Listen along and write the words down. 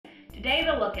Today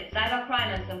we'll look at cybercrime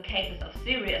and some cases of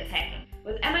serious hacking,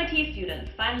 with MIT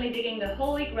students finally digging the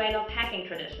holy grail of hacking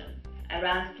tradition,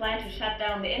 Iran's plan to shut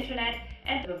down the internet,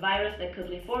 and the virus that could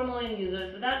leave 4 million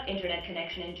users without internet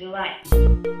connection in July.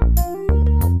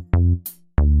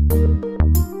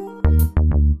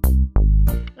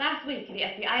 Last week, the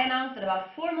FBI announced that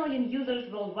about 4 million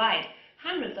users worldwide,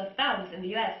 hundreds of thousands in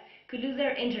the US, could lose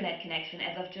their internet connection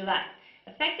as of July.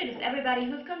 Affected is everybody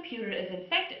whose computer is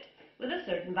infected with a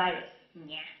certain virus.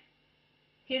 Yeah.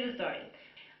 Here's the story.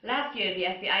 Last year, the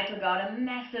FBI took out a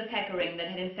massive hacker ring that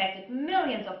had infected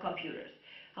millions of computers.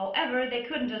 However, they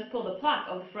couldn't just pull the plug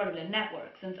of the fraudulent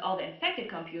network, since all the infected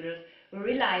computers were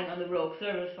relying on the rogue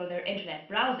servers for their internet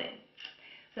browsing.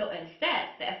 So instead,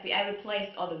 the FBI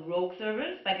replaced all the rogue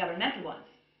servers by governmental ones.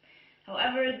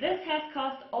 However, this has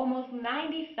cost almost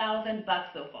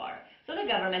 $90,000 so far, so the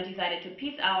government decided to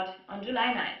peace out on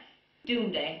July 9th.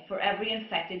 Doomsday for every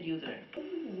infected user.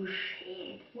 Ooh,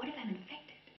 shit, what if I'm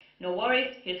infected? No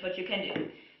worries, here's what you can do.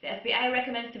 The FBI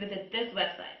recommends to visit this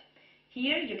website.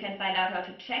 Here you can find out how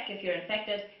to check if you're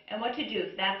infected and what to do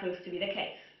if that proves to be the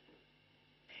case.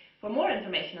 For more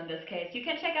information on this case, you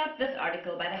can check out this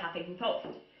article by the Huffington Post.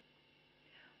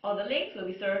 All the links will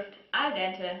be served al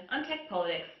dente on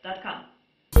TechPolitics.com.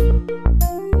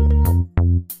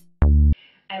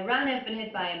 Iran has been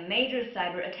hit by a major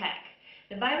cyber attack.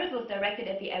 The virus was directed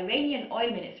at the Iranian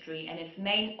oil ministry and its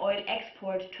main oil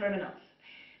export terminals.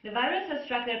 The virus has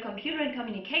struck their computer and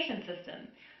communication system.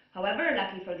 However,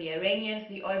 luckily for the Iranians,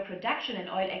 the oil production and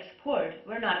oil export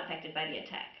were not affected by the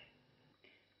attack.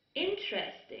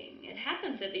 Interesting. It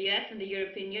happens that the US and the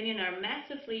European Union are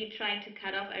massively trying to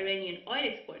cut off Iranian oil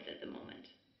exports at the moment.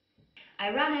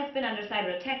 Iran has been under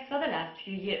cyber attacks for the last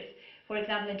few years. For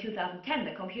example, in 2010,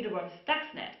 the computer worm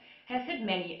Stuxnet has hit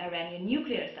many Iranian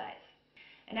nuclear sites.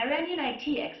 An Iranian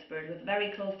IT expert with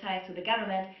very close ties to the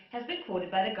government has been quoted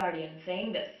by The Guardian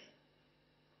saying this: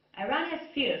 Iran has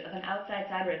fears of an outside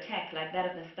cyber attack like that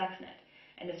of the Stuxnet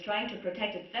and is trying to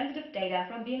protect its sensitive data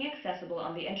from being accessible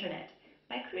on the internet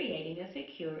by creating a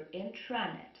secure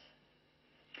intranet.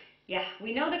 Yeah,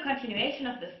 we know the continuation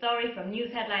of the story from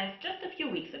news headlines just a few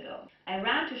weeks ago.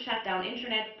 Iran to shut down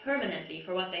internet permanently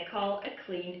for what they call a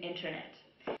clean internet.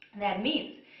 That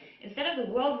means instead of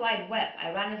the World Wide Web,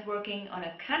 Iran is working on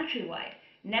a countrywide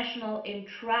national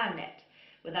intranet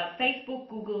without Facebook,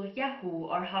 Google, Yahoo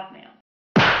or Hotmail.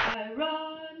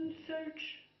 Iran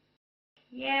search.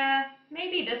 Yeah,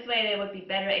 maybe this way they would be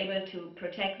better able to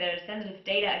protect their sensitive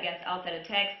data against outside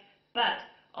attacks, but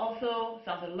also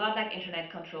sounds a lot like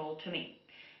internet control to me.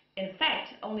 In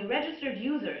fact, only registered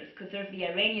users could serve the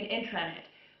Iranian intranet,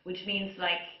 which means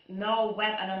like no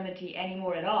web anonymity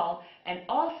anymore at all, and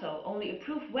also only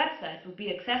approved websites would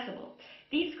be accessible.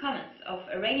 These comments of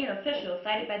Iranian officials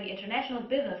cited by the International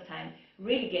Business Times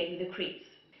really gave me the creeps.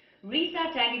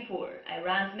 Reza Taghipour,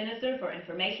 Iran's Minister for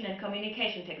Information and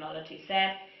Communication Technology,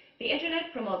 said, "The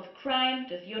internet promotes crime,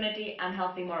 disunity,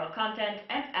 unhealthy moral content,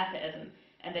 and atheism,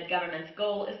 and that government's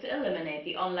goal is to eliminate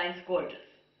the online scourges."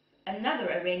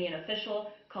 Another Iranian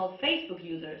official called Facebook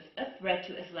users a threat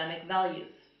to Islamic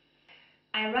values.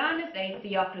 Iran is a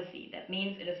theocracy. That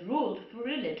means it is ruled through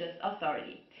religious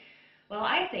authority. Well,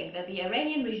 I think that the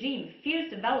Iranian regime fears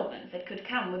developments that could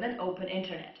come with an open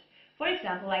internet. For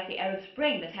example, like the Arab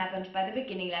Spring that happened by the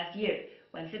beginning last year,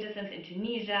 when citizens in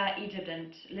Tunisia, Egypt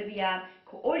and Libya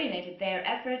coordinated their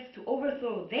efforts to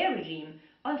overthrow their regime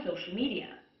on social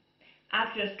media.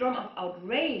 After a storm of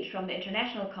outrage from the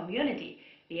international community,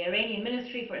 the Iranian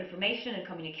Ministry for Information and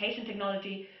Communication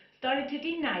Technology started to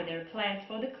deny their plans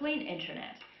for the clean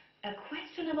internet. A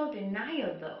questionable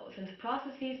denial though, since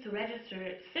processes to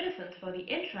register citizens for the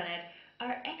intranet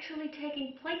are actually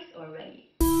taking place already.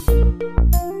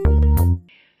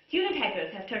 Student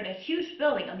hackers have turned a huge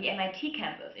building on the MIT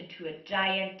campus into a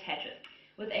giant Tetris.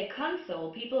 With a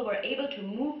console, people were able to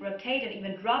move, rotate and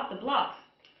even drop the blocks.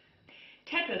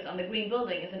 Tetris on the green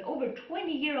building is an over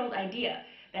 20-year-old idea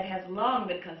that has long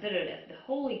been considered as the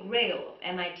holy grail of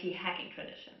MIT hacking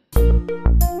tradition.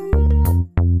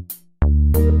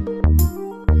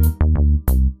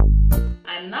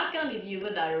 I'm not going to leave you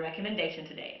without a recommendation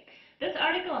today. This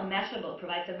article on Mashable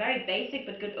provides a very basic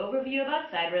but good overview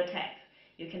about cyber attacks.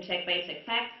 You can check basic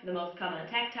facts, the most common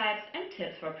attack types, and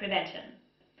tips for prevention.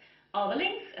 All the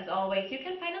links, as always, you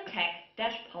can find on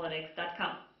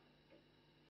tech-politics.com.